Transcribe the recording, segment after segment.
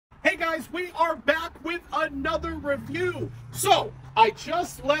guys, we are back with another review. So I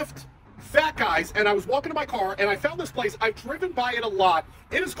just left Fat Guys and I was walking to my car and I found this place. I've driven by it a lot.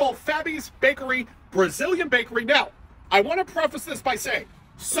 It is called Fabi's Bakery, Brazilian Bakery. Now, I want to preface this by saying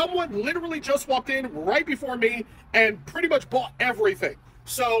someone literally just walked in right before me and pretty much bought everything.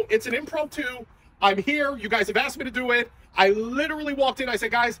 So it's an impromptu. I'm here. You guys have asked me to do it. I literally walked in. I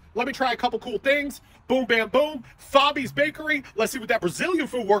said, guys, let me try a couple cool things. Boom, bam, boom. Fabi's Bakery. Let's see what that Brazilian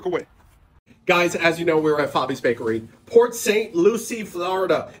food working with. Guys, as you know, we're at Fabi's Bakery, Port St. Lucie,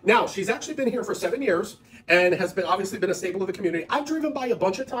 Florida. Now, she's actually been here for 7 years and has been obviously been a staple of the community. I've driven by a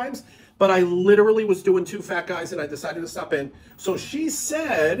bunch of times, but I literally was doing 2 Fat Guys and I decided to stop in. So she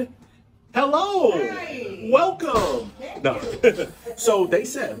said, hello, hi. Welcome. No. So they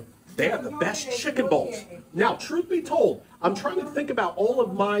said they have the best chicken balls. Now, truth be told, I'm trying to think about all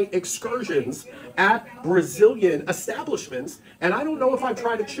of my excursions at Brazilian establishments, and I don't know if I've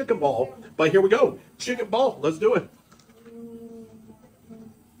tried a chicken ball, but here we go. Chicken ball, let's do it.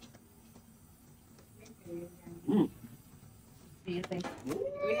 Mm. We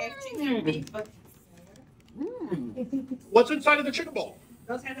have chicken beef, but What's inside of the chicken ball?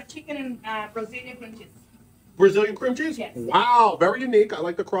 those have a chicken and Brazilian cream cheese. Brazilian cream cheese? Yes. Wow, very unique. I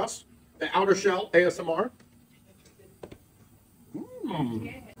like the crust, the outer shell, ASMR.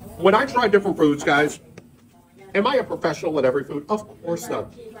 When I try different foods, guys, am I a professional at every food? Of course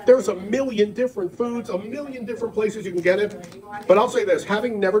not. There's a million different foods, a million different places you can get it. But I'll say this,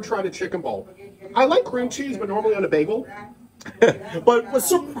 having never tried a chicken ball, I like cream cheese, but normally on a bagel. But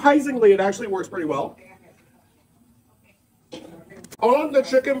surprisingly, it actually works pretty well. On the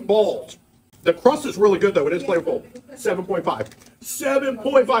chicken balls, the crust is really good, though. It is flavorful. 7.5.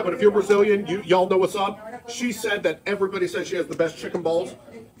 7.5. But if you're Brazilian, y'all know what's up. She said that everybody says she has the best chicken balls.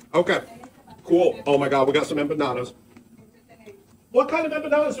 Okay. Cool. Oh, my God. We got some empanadas. What kind of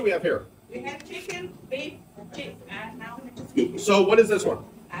empanadas do we have here? We have chicken, beef, cheese. So what is this one?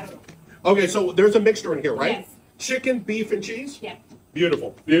 I don't know. Okay, so there's a mixture in here, right? Yes. Chicken, beef, and cheese? Yeah.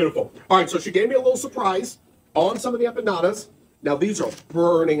 Beautiful. Beautiful. All right, so she gave me a little surprise on some of the empanadas. Now, these are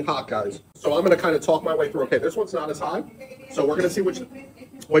burning hot, guys. So I'm going to kind of talk my way through. Okay, this one's not as hot. So we're going to see which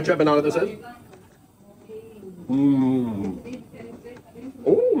empanada this is. Mmm.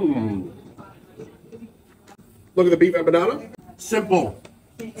 Ooh. Look at the beef empanada. Simple,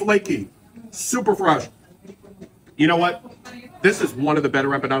 flaky, super fresh. You know what? This is one of the better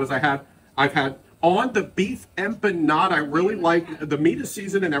empanadas I've had. On the beef empanada, I really like the meat is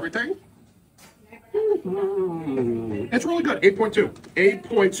seasoned and everything. It's really good. 8.2.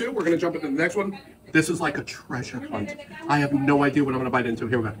 8.2. We're going to jump into the next one. This is like a treasure hunt. I have no idea what I'm going to bite into.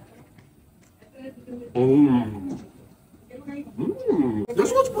 Here we go.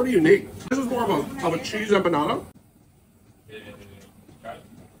 This one's pretty unique. This is more of a cheese empanada.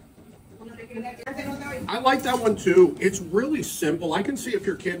 I like that one too. It's really simple. I can see if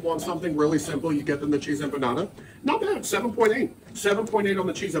your kid wants something really simple, you get them the cheese empanada. Not bad. 7.8. 7.8 on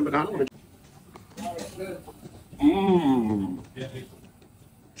the cheese empanada.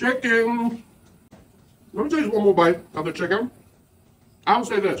 Chicken. Let me take one more bite of the chicken. I'll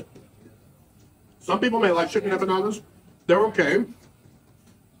say this. Some people may like chicken empanadas. They're okay.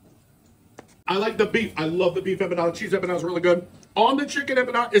 I like the beef. I love the beef empanada. Cheese empanada is really good. On the chicken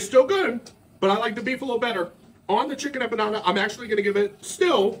empanada, it's still good, but I like the beef a little better. On the chicken empanada, I'm actually going to give it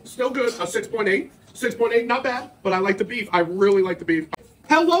still good, a 6.8. 6.8, not bad, but I like the beef. I really like the beef.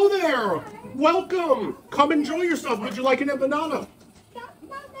 Hello there. Welcome. Come enjoy yourself. Would you like an empanada?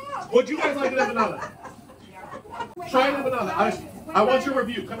 Would you guys like an empanada? Try an empanada. I want your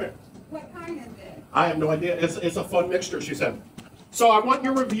review. Come here. What kind is it? I have no idea. It's a fun mixture, she said. So I want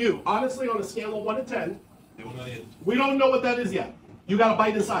your review. Honestly, on a scale of 1 to 10, we don't know what that is yet. You got to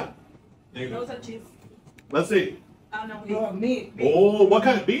bite inside. Those are cheese. Let's see. No, meat. Oh, what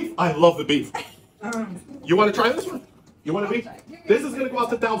kind of beef? I love the beef. You want to try this one? You want a beef? This is going to go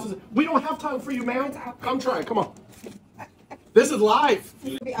out to thousands. We don't have time for you, ma'am. Come try it. Come on. This is live.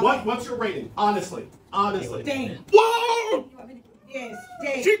 What's your rating? Honestly. 10. Whoa! Yes,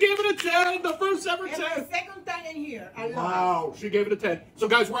 10. She gave it a 10. The first ever 10. And my second time in here. I love Wow. She gave it a 10. So,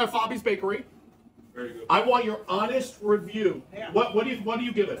 guys, we're at Fabi's Bakery. Very good. I want your honest review. Yeah. What do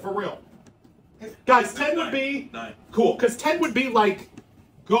you give it for real? Guys, 10 would be 9. cool, because 10 would be like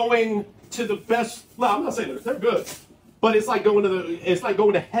going to the best. Well, I'm not saying they're good, but it's like going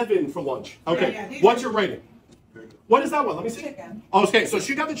to heaven for lunch. Okay, Yeah, yeah. what's your rating? Very good. What is that one? Let me see. Chicken. Okay, so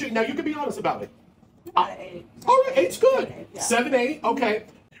she got the chicken. Now you can be honest about it. About 8. All right, 8's good. Yeah. 7, 8. Okay.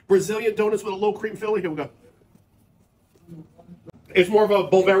 Brazilian donuts with a low cream filling. Here we go. It's more of a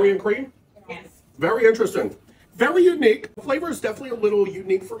Bulgarian cream. Yes. Very interesting. Very unique. Flavor is definitely a little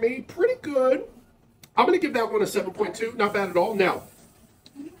unique for me. Pretty good. I'm going to give that one a 7.2. Not bad at all. Now,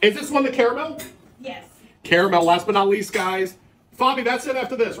 is this one the caramel? Yes. Caramel, last but not least, guys. Fabi, that's it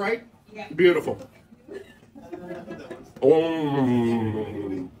after this, right? Yeah. Beautiful.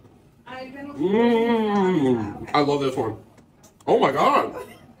 Mm. I love this one. Oh my God.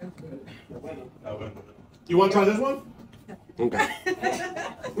 You want to try this one? Okay.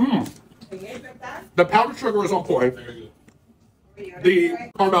 The powdered sugar is on point.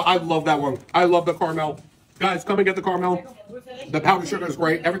 The caramel, I love that one. I love the caramel. Guys, come and get the caramel. The powdered sugar is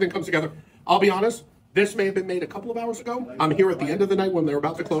great. Everything comes together. I'll be honest, this may have been made a couple of hours ago. I'm here at the end of the night when they're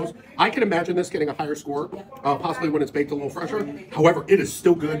about to close. I can imagine this getting a higher score, possibly when it's baked a little fresher. However, it is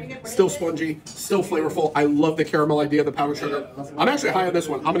still good, still spongy, still flavorful. I love the caramel idea, the powdered sugar. I'm actually high on this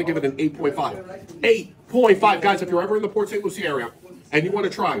one. I'm going to give it an 8.5. 8.5. Guys, if you're ever in the Port St. Lucie area and you want to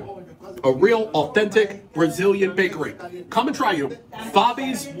try a real, authentic Brazilian bakery, come and try you.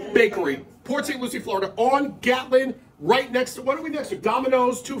 Fabi's Bakery, Port St. Lucie, Florida, on Gatlin, right next to, what are we next to?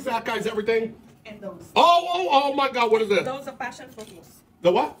 Domino's, Two Fat Guys, everything. And those. Oh my God, what is this? Those are passion fruit mousse.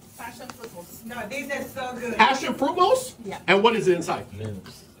 The what? Passion fruit mousse. No, these are so good. Passion fruit mousse? Yeah. And what is it inside?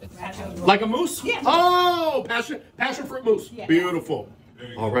 Passion fruit. Like a mousse? Yeah. Oh, passion fruit mousse. Yeah. Beautiful.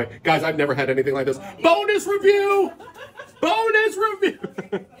 All right. Guys, I've never had anything like this. Bonus review! Bonus review!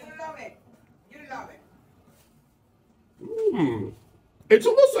 You love it. You love it. It's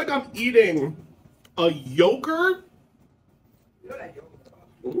almost like I'm eating a yogurt.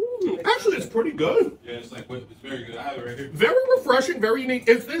 Actually, it's pretty good. Yeah, it's like it's very good. I have it right here. Very refreshing, very unique.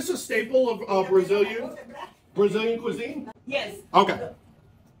 Is this a staple of Brazilian cuisine? Yes. Okay.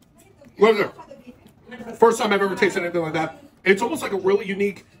 What is it? First time I've ever tasted anything like that. It's almost like a really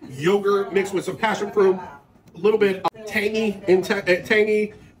unique yogurt mixed with some passion fruit, a little bit tangy,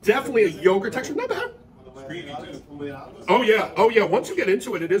 tangy. Definitely a yogurt texture. Not bad. It's creamy too. Oh yeah. Once you get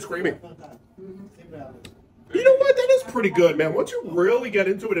into it, it is creamy. You know what? That is pretty good, man. Once you really get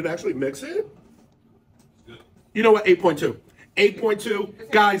into it and actually mix it. You know what? 8.2. 8.2.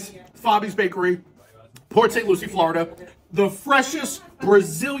 Guys, Fabi's Bakery, Port St. Lucie, Florida. The freshest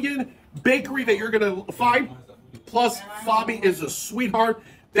Brazilian bakery that you're going to find. Plus, Fabi is a sweetheart.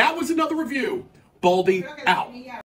 That was another review. Baldy out.